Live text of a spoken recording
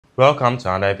Welcome to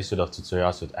another episode of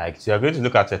Tutorials with Ike. So we are going to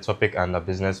look at a topic under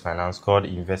business finance called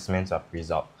investment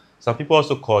appraisal. Some people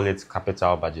also call it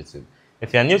capital budgeting.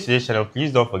 If you are new to this channel,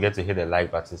 please don't forget to hit the like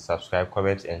button, subscribe,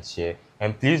 comment, and share.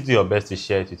 And please do your best to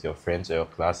share it with your friends or your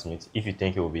classmates if you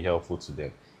think it will be helpful to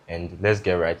them. And let's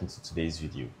get right into today's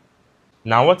video.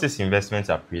 Now, what is investment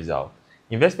appraisal?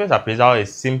 Investment appraisal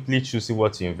is simply choosing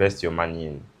what to invest your money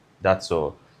in. That's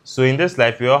all. So in this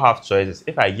life, we all have choices.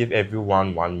 If I give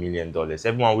everyone $1 million,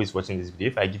 everyone who is watching this video,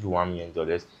 if I give you $1 million,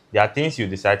 there are things you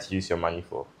decide to use your money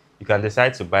for. You can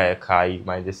decide to buy a car, you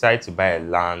might decide to buy a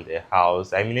land, a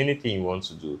house, anything you want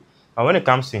to do. And when it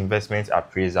comes to investment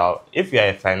appraisal, if you are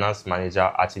a finance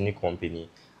manager at any company,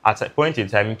 at a point in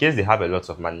time, in case they have a lot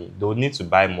of money, they'll need to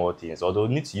buy more things or they'll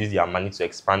need to use their money to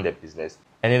expand their business.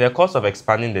 And in the course of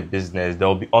expanding the business, there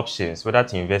will be options whether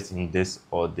to invest in this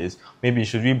or this. Maybe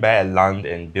should we buy a land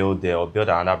and build there or build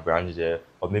another branch there,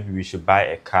 or maybe we should buy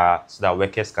a car so that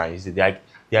workers can use it. There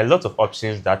are a lot of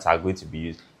options that are going to be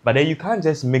used. But then you can't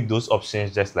just make those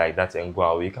options just like that and go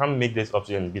away. You can't make this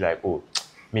option and be like, oh,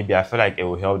 maybe I feel like it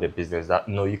will help the business. That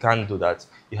no, you can't do that.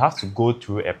 You have to go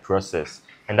through a process.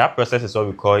 And that process is what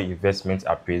we call investment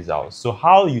appraisal. So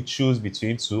how you choose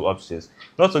between two options,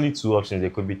 not only two options, there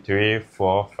could be 3,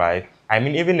 4, 5. I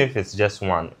mean, even if it's just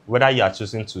one, whether you are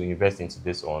choosing to invest into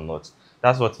this or not,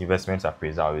 that's what investment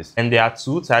appraisal is. And there are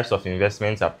two types of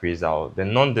investment appraisal, the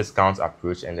non-discount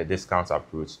approach and the discount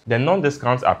approach. The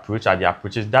non-discount approach are the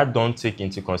approaches that don't take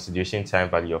into consideration time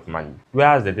value of money,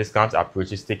 whereas the discount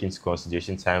approaches take into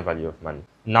consideration time value of money.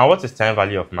 Now, what is time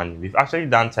value of money? We've actually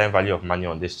done time value of money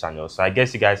on this channel, so I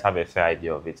guess you guys have a fair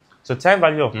idea of it. So time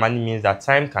value of money means that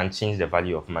time can change the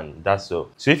value of money. That's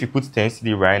all. So if you put 10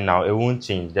 cedi right now, it won't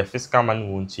change. The physical money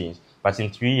won't change. But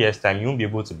in 3 years' time, you won't be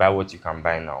able to buy what you can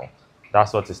buy now.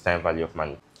 That's what is time value of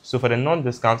money. So for the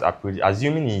non-discount approach,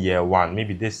 assuming in year 1,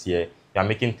 maybe this year, you are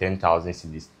making 10,000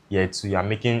 cedis. Year 2, you are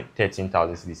making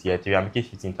 13,000 cedis. Year 3, you are making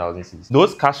 15,000 cedis.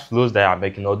 Those cash flows that you are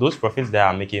making or those profits that you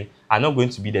are making are not going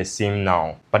to be the same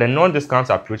now. But the non-discount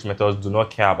approach methods do not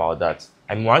care about that.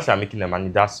 I mean, once you are making the money,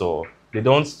 that's all. They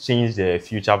don't change the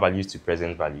future values to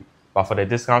present value. But for the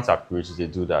discount approach, they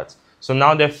do that. So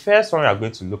now the first one we are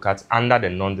going to look at under the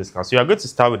non-discount. So you are going to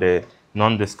start with the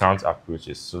non-discount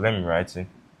approaches. So let me write it.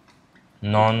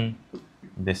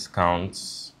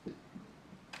 Non-discount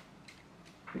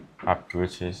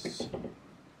approaches.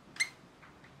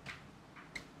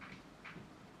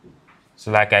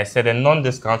 So like I said, the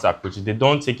non-discount approaches, they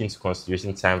don't take into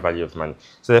consideration time value of money.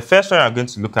 So the first one I'm going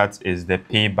to look at is the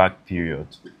payback period.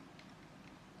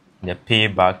 The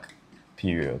payback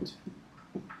period.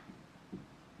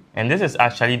 And this is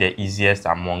actually the easiest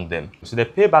among them. So the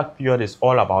payback period is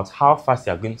all about how fast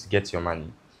you are going to get your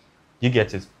money. You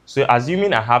get it? So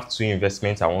assuming I have 2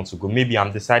 investments I want to go, maybe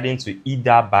I'm deciding to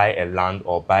either buy a land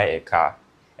or buy a car.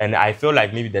 And I feel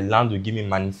like maybe the land will give me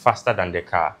money faster than the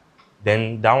car.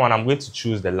 Then that one, I'm going to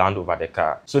choose the land over the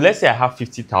car. So let's say I have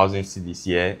 50,000 cedis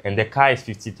here and the car is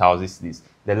 50,000 cedis.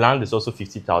 The land is also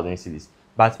 50,000 cedis.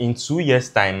 But in 2 years'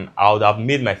 time, I would have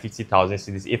made my 50,000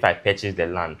 cedis if I purchased the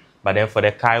land. But then for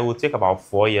the car, it will take about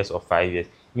 4 years or 5 years.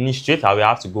 Meaning straight away, I will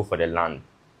have to go for the land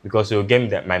because it will get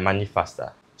me my money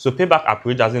faster. So payback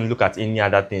approach doesn't look at any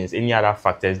other things, any other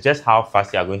factors, just how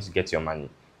fast you are going to get your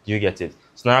money. Do you get it?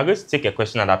 So now I'm going to take a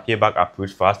question under payback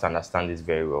approach for us to understand this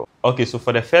very well. Okay, so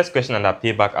for the first question under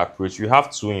payback approach, we have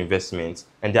 2 investments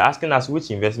and they're asking us which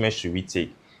investment should we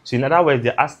take. So in other words,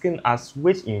 they're asking us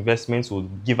which investments will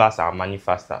give us our money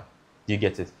faster. Do you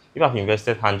get it? If I've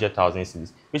invested 100,000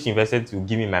 cedis, which investment will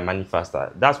give me my money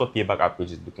faster? That's what payback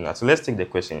approach is looking at. So let's take the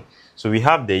question. So we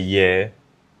have the year.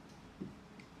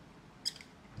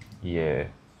 Then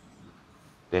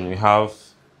we have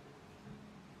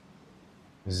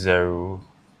 0,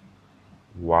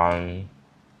 1,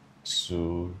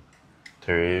 2,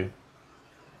 3,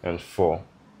 and 4.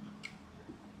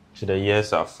 So the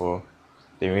years are 4.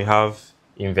 Then we have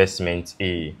investment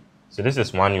A. So this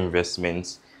is one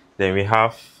investment. Then we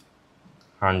have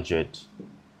 100.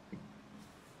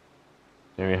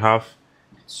 Then we have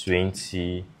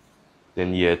 20.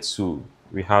 Then year 2,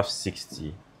 we have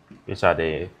 60, which are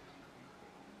the.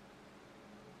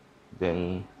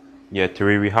 Then year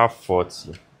 3, we have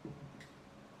 40.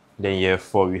 Then year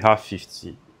 4, we have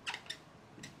 50.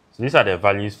 So these are the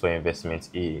values for investment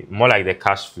A, more like the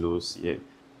cash flows. Yeah.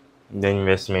 Then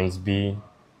investments B,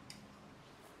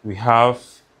 we have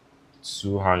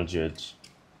 200.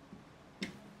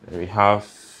 Then we have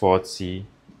 40.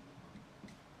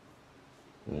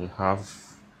 Then we have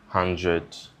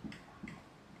 100.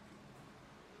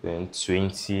 Then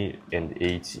 20 and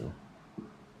 80.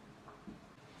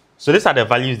 So these are the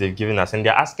values they've given us, and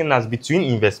they're asking us between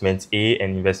investment A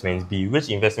and investment B, which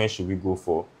investment should we go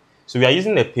for? So we are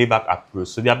using the payback approach.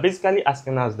 So they are basically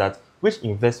asking us that which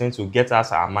investment will get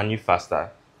us our money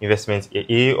faster, investment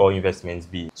A or investment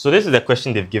B. So this is the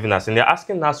question they've given us, and they're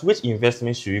asking us which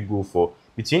investment should we go for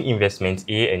between investment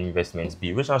A and investment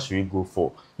B. Which one should we go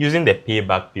for using the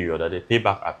payback period or the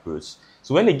payback approach?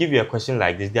 So when they give you a question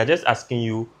like this, they're just asking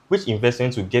you which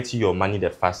investment will get you your money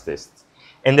the fastest.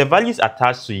 And the values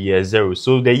attached to year 0.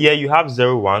 So the year you have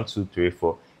 0, 1, 2, 3,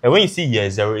 4. And when you see year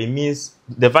 0, it means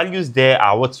the values there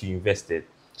are what you invested.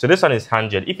 So this one is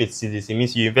 100. If it's cedis, it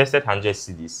means you invested 100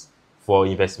 cedis for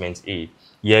investment A.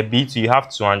 Year B, you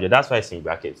have 200. That's why it's in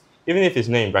brackets. Even if it's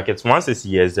not in brackets, once it's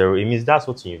year 0, it means that's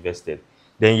what you invested.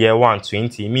 Then year 1,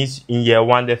 20. It means in year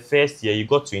 1, the first year, you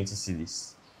got 20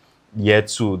 cedis. Year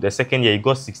 2, the second year, you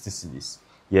got 60 cedis.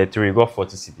 Year 3, you got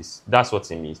 40 cedis. That's what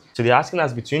it means. So they're asking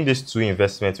us between these two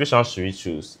investments, which one should we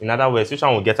choose? In other words, which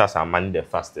one will get us our money the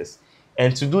fastest?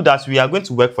 And to do that, we are going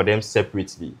to work for them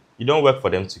separately. You don't work for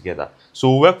them together.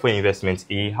 So we'll work for investment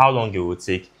A, how long it will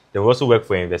take. Then we'll also work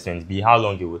for investment B, how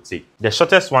long it will take. The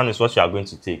shortest one is what you are going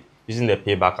to take using the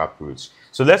payback approach.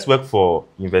 So let's work for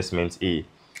investment A.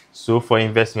 So for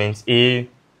investment A,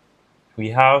 we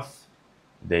have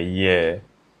the year.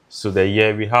 So the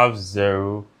year we have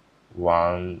 0,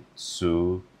 1,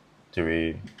 2,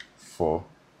 3, 4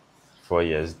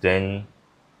 years. Then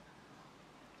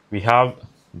we have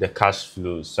the cash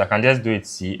flows. So I can just do it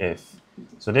CF.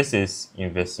 So this is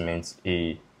investment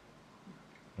A.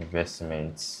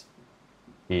 Investment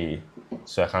A.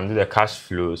 So I can do the cash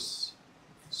flows.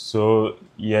 So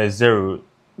year 0.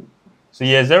 So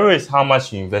year 0 is how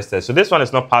much you invested. So this one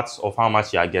is not part of how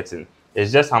much you are getting.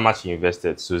 It's just how much you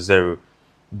invested. So 0.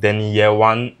 Then in year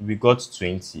 1, we got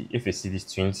 20. If you see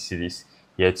this, 20 cedis.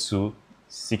 Year 2,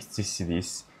 60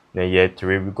 cedis. Then year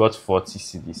 3, we got 40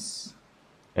 cedis.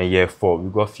 And year 4, we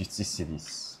got 50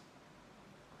 cedis.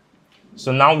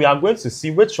 So now we are going to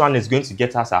see which one is going to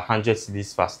get us 100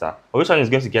 cedis faster, or which one is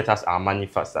going to get us our money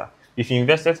faster. If you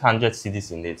invested 100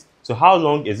 cedis in it, so how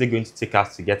long is it going to take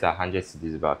us to get 100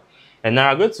 cedis back? And now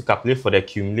we're going to calculate for the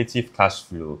cumulative cash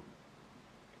flow.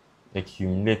 The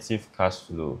cumulative cash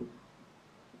flow.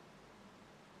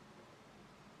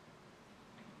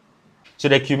 So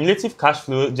the cumulative cash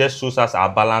flow just shows us our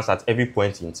balance at every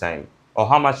point in time, or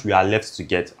how much we are left to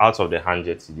get out of the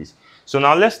 100 cedis. So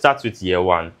now let's start with year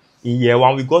 1. In year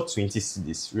 1, we got 20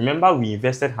 cedis. Remember, we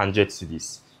invested 100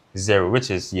 cedis. 0,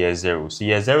 which is year 0. So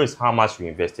year 0 is how much we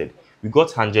invested. We got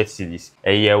 100 cedis.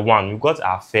 And year 1, we got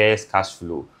our first cash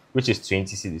flow, which is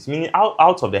 20 cedis. Meaning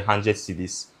out of the 100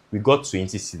 cedis, we got 20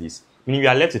 cedis. Meaning we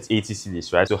are left with 80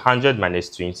 cedis, right? So 100 minus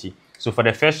 20. So for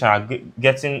the first one, I'm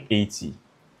getting 80.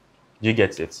 You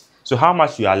get it? So how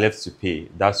much you are left to pay?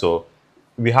 That's all.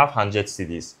 We have 100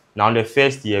 cedis. Now in the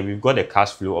first year, we've got a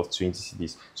cash flow of 20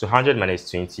 cedis. So 100 minus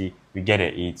 20, we get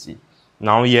an 80.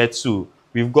 Now year 2,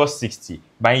 we've got 60.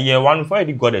 But in year 1, we've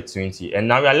already got a 20. And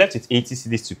now we are left with 80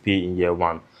 cedis to pay in year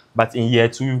 1. But in year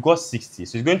 2, we've got 60.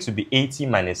 So it's going to be 80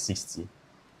 minus 60.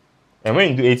 And when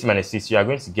you do 80 minus 60, you are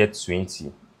going to get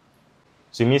 20.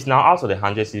 So it means now out of the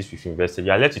 100 cedis we've invested,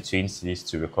 you are left with 20 cedis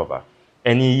to recover.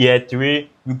 And in year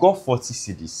 3, we got 40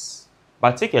 cedis.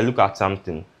 But take a look at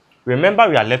something. Remember,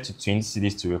 we are left with 20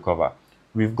 cedis to recover.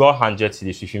 We've got 100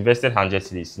 cedis. We've invested 100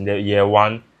 cedis. In the year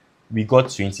 1, we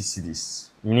got 20 cedis.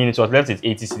 Meaning it was left with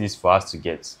 80 cedis for us to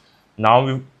get.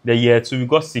 Now, the year 2, we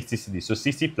got 60 cedis. So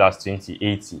 60 plus 20,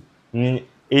 80. Meaning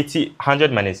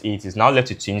 100 minus 80 is now left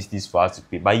with 20 cedis for us to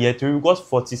pay. By year 3, we got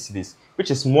 40 cedis, which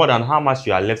is more than how much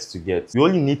you are left to get. We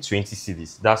only need 20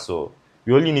 cedis. That's all.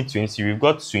 We only need 20. We've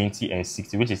got 20 and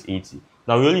 60, which is 80.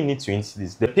 Now we only need 20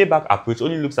 cedis. The payback approach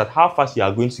only looks at how fast you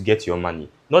are going to get your money,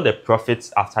 not the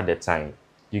profits after the time.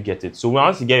 You get it? So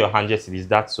once you get your 100 cedis,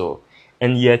 that's all.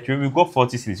 And year 3, we got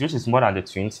 40 cedis, which is more than the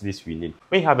 20 cedis we need.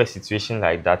 When you have a situation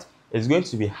like that, it's going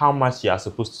to be how much you are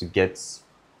supposed to get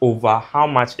over how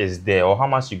much is there, or how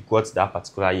much you got that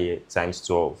particular year times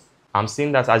 12. I'm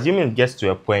saying that assuming it gets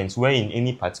to a point where in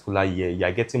any particular year you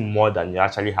are getting more than you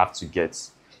actually have to get.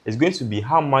 It's going to be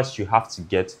how much you have to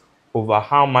get over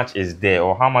how much is there,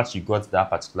 or how much you got that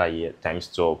particular year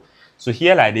times 12. So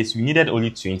here like this, we needed only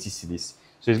 20 cedis.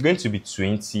 So it's going to be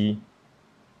 20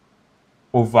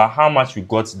 over how much we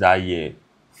got that year,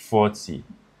 40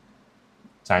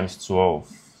 times 12.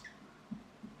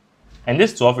 And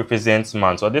this 12 represents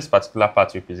months, or this particular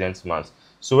part represents months.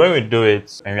 So when we do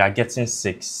it, and we are getting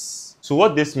 6. So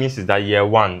what this means is that year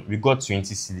 1, we got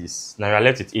 20 cedis. Now we are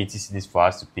left with 80 cedis for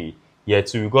us to pay. Year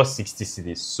 2, we got 60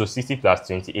 cedis. So 60 plus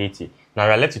 20, 80. Now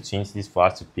we are left with 20 cedis for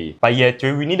us to pay. By year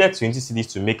 3, we needed 20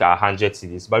 cedis to make our 100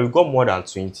 cedis, but we got more than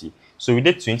 20. So we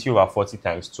did 20 over 40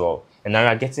 times 12, and now we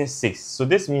are getting 6. So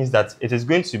this means that it is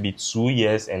going to be 2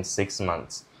 years and 6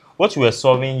 months. What we were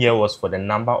solving here was for the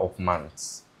number of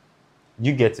months.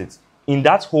 You get it? In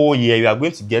that whole year, you are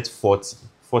going to get 40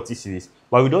 cedis,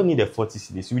 but we don't need the 40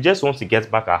 cedis. We just want to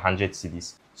get back 100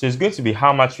 cedis. So it's going to be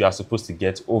how much you are supposed to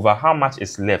get over how much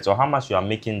is left, or how much you are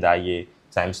making that year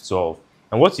times 12.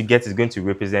 And what you get is going to be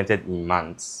represented in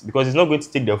months, because it's not going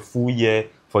to take the full year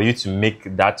for you to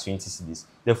make that 20 cedis.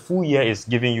 The full year is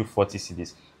giving you 40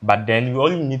 cedis, but then we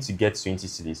only need to get 20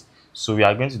 cedis. So we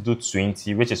are going to do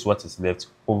 20, which is what is left,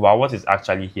 over what is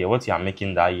actually here, what you are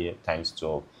making that year times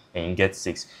 12, and you get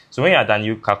 6. So when you are done,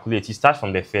 you calculate. You start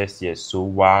from the first year. So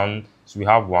we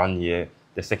have 1 year,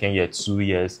 the second year 2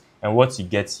 years, and what you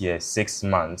get here 6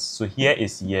 months. So here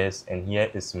is years and here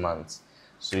is months.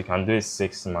 So you can do it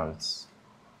 6 months.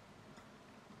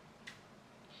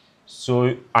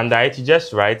 So under it, you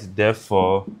just write,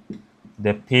 therefore,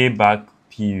 the payback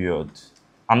period.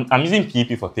 I'm using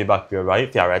PP for payback period, right?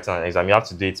 If you are writing an exam, you have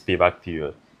to do it payback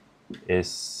period.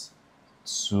 Is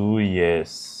 2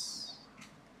 years.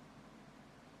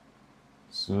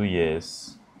 2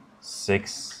 years,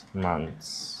 6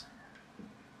 months.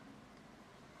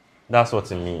 That's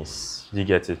what it means. You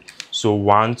get it? So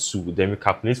 1, 2, then we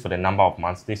calculate for the number of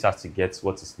months. This has to get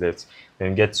what is left. Then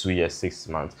we get 2 years, 6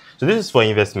 months. So this is for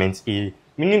investment A,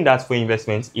 meaning that for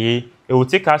investment A, it will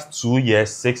take us 2 years,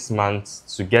 6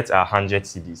 months to get 100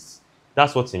 cedis.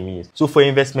 That's what it means. So for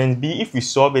investment B, if we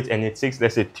solve it and it takes,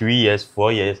 let's say, 3 years,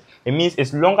 4 years, it means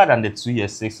it's longer than the 2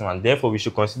 years, 6 months. Therefore, we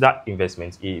should consider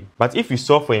investment A. But if we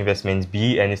solve for investment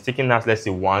B and it's taking us, let's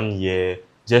say, 1 year,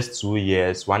 just 2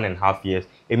 years, 1.5 years,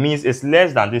 it means it's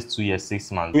less than this 2 years,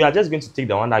 6 months. We are just going to take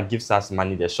the one that gives us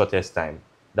money the shortest time.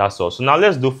 That's all. So now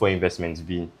let's do for investment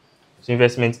B. So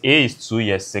investment A is 2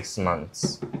 years, 6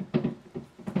 months.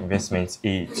 Investment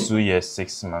A, 2 years,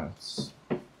 6 months.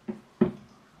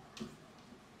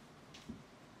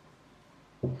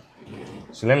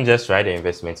 So let me just write the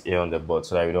investment A on the board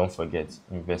so that we don't forget.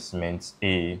 Investment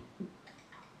A.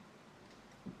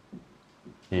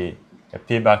 The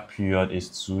payback period is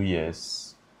 2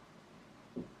 years,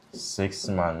 6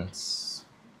 months.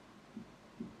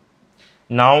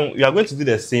 Now, we are going to do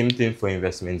the same thing for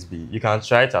investment B. You can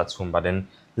try it at home, but then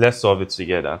let's solve it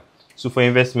together. So for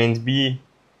investment B,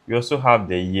 we also have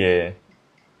the year,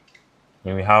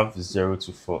 and we have 0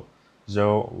 to 4.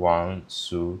 0, 1,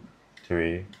 2,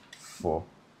 3, 4.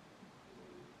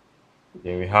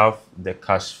 Then we have the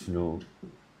cash flow.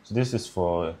 So this is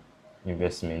for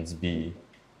investment B.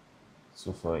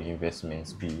 So for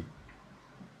investment B.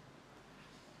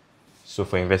 So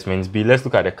for investment B, let's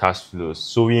look at the cash flows.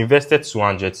 So we invested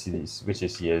 200 cedis, which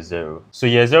is year 0. So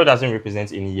year 0 doesn't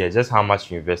represent any year, just how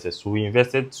much we invested. So we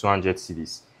invested 200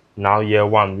 cedis. Now year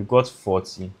 1, we got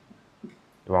 40.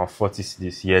 Around 40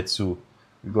 cedis. Year 2,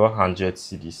 we got 100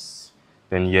 cedis.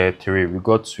 Then year 3, we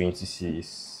got 20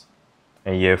 cedis.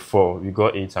 And year 4, we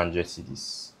got 800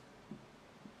 cedis.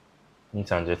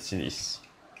 800 cedis.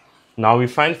 Now we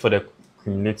find for the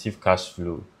cumulative cash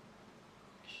flow.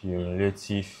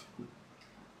 Cumulative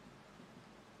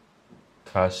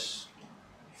cash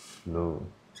flow.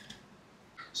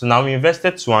 So now we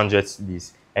invested 200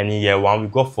 cedis, and in year 1 we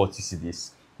got 40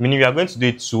 cedis, meaning we are going to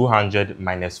do 200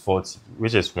 minus 40,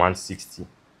 which is 160.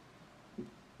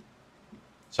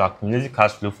 So our cumulative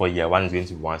cash flow for year 1 is going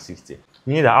to be 160,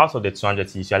 meaning that out of the 200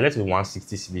 cedis, you are left with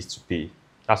 160 cedis to pay.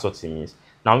 That's what it means.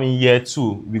 Now in year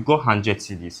 2, we got 100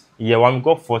 cedis. In year 1, we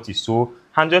got 40. So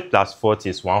 100 plus 40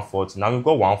 is 140. Now we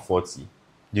got 140.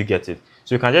 You get it?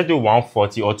 So you can just do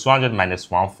 140 or 200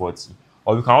 minus 140.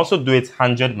 Or we can also do it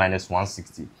 100 minus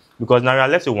 160. Because now we are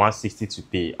left with 160 to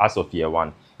pay as of year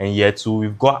 1. And year 2,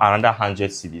 we've got another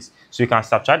 100 cedis. So you can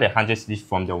subtract the 100 cedis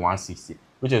from the 160,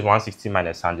 which is 160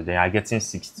 minus 100. Then you are getting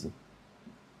 60.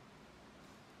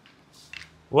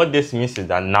 What this means is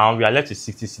that now we are left with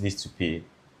 60 cedis to pay.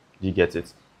 You get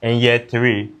it? And year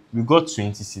 3, we got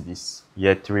 20 cedis.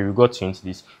 Year 3, we got 20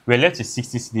 cedis. We're left with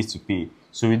 60 cedis to pay.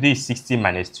 So we do 60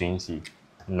 minus 20.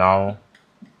 Now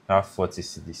we have 40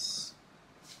 cedis.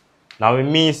 Now it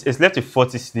means it's left with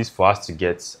 40 cedis for us to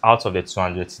get out of the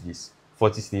 200 cedis.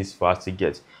 40 cedis for us to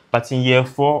get. But in year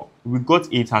 4, we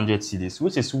got 800 cedis,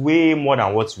 which is way more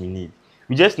than what we need.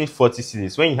 We just need 40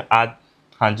 cedis. When you add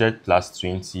 100 plus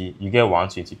 20, you get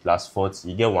 120 plus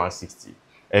 40, you get 160.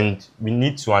 And we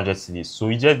need 200 cedis. So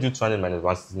we just do 200 minus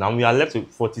 160. Now we are left with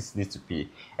 40 cedis to pay.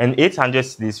 And 800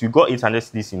 cedis, we got 800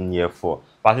 cedis in year 4.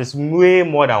 But it's way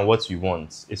more than what we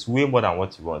want. It's way more than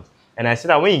what you want. And I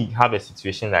said that when you have a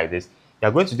situation like this,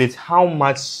 you're going to date how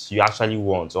much you actually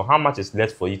want, or how much is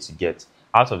left for you to get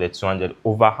out of the 200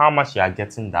 over how much you are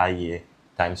getting that year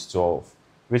times 12.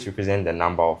 which represents the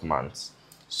number of months.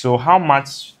 So how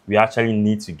much we actually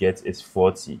need to get is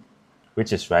 40,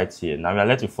 which is right here. Now we are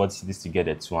left with 40 cities to get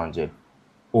the 200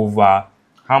 over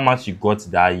how much you got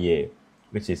that year,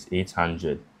 which is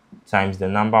 800, times the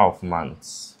number of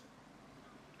months.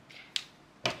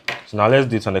 So now let's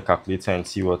do it on the calculator and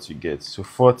see what you get. So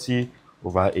 40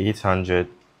 over 800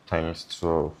 times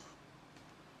 12.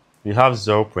 We have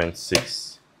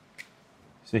 0.6.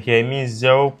 So here it means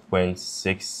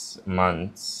 0.6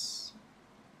 months.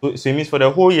 So it means for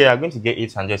the whole year, you're going to get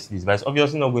 800 cedis, but it's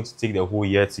obviously not going to take the whole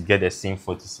year to get the same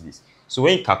 40 cedis. So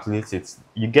when you calculate it,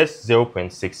 you get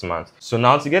 0.6 months. So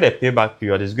now to get a payback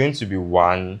period, it's going to be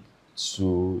 1,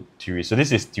 2, 3. So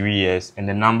this is 3 years and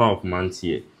the number of months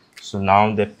here. So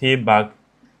now the payback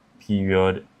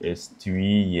period is 3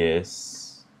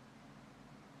 years,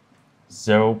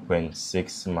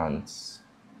 0.6 months.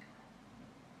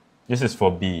 This is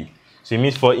for B. So it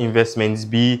means for investments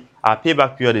B, our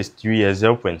payback period is 3 years,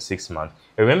 0.6 months.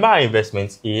 Remember our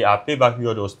investments A, our payback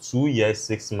period was 2 years,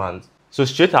 6 months. So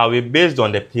straight away, based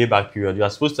on the payback period, you are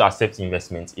supposed to accept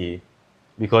investment A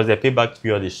because the payback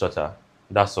period is shorter.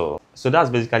 That's all. So that's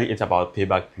basically it about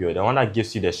payback period. The one that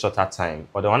gives you the shorter time,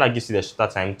 or the one that gives you the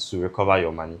shorter time to recover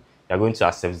your money, you're going to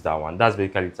accept that one. That's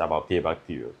basically it about payback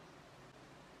period.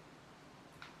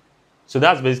 So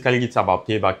that's basically it about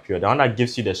payback period. The one that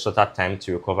gives you the shorter time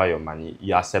to recover your money,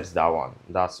 you accept that one.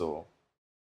 That's all.